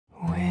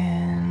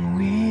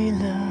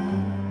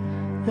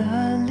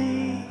the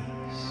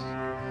least,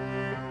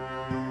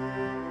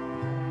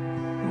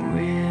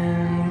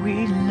 when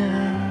we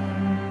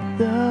love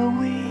the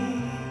weak,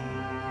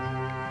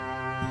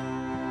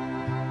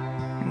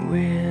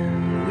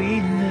 when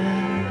we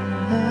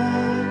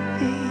love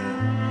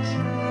these,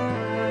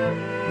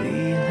 we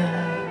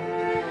love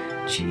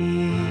Jesus.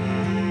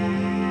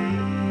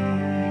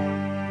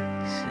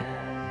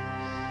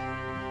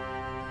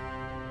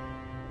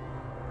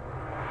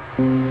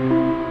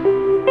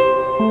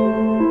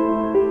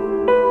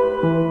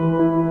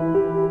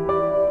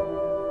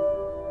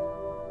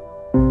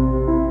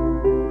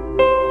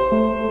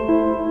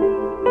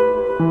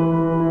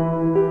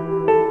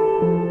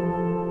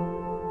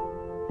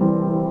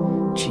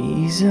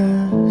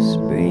 Jesus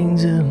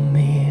brings a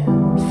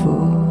meal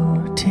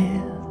for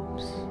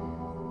tips.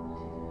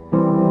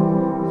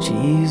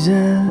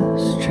 Jesus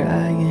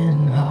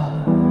trying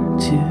hard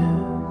to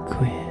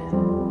quit.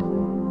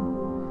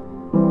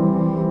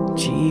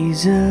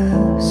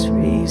 Jesus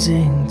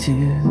raising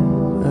two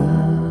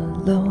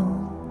alone.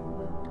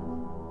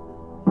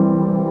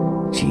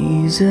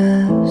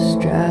 Jesus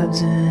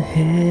drives a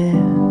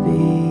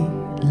heavy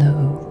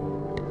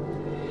load.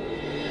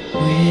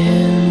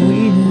 When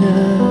we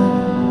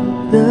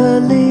love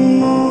the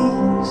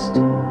least,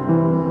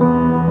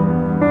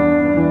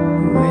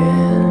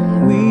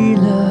 when we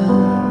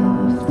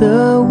love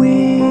the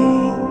weak,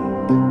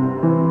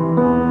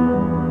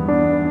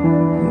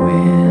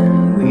 when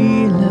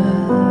we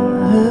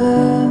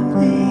love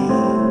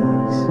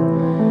these,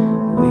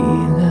 we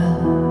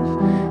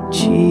love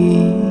Jesus.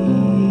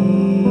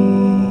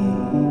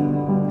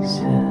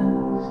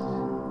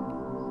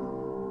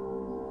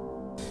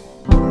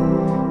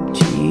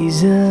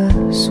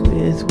 Jesus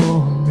with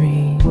warm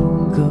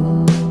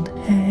wrinkled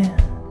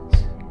hands,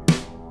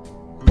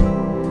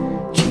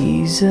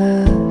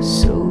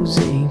 Jesus sows a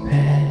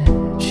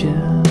patch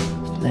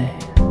of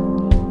land,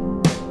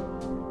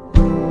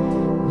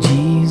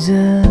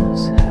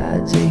 Jesus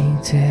hides a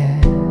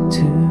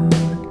tattooed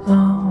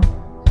arm,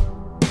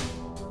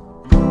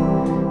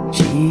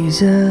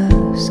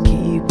 Jesus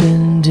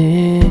keeping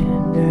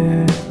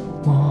dinner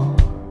warm.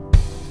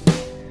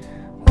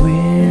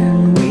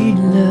 When we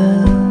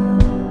love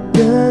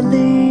the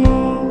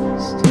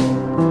least,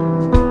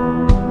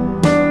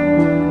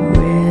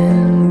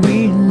 when we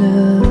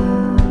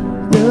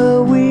love the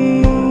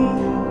weak,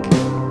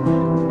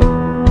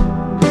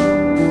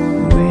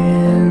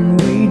 when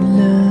we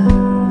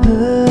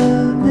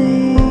love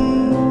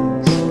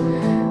these,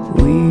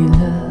 we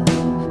love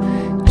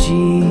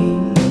Jesus.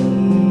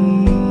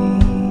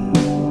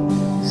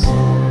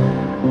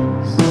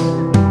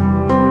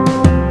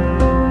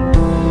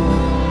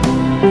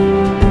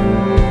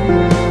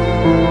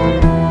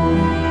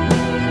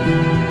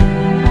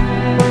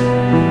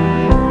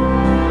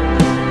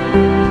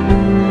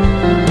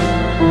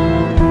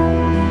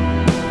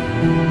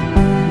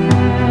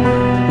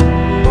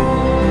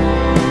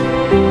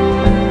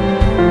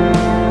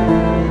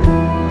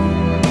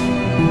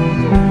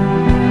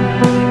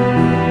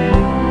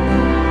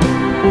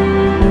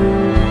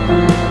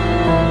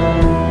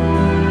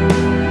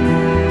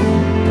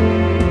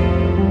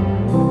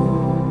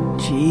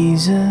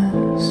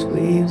 Jesus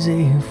waves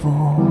a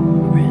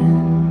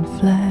foreign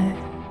flag,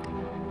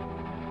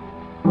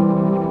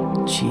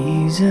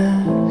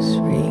 Jesus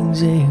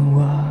rings a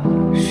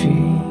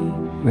washing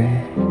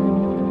red,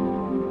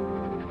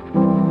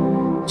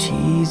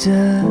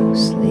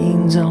 Jesus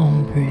leans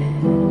on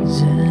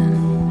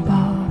prison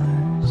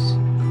bars,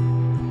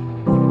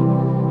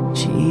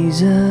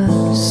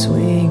 Jesus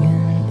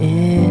swinging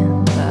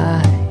in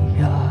my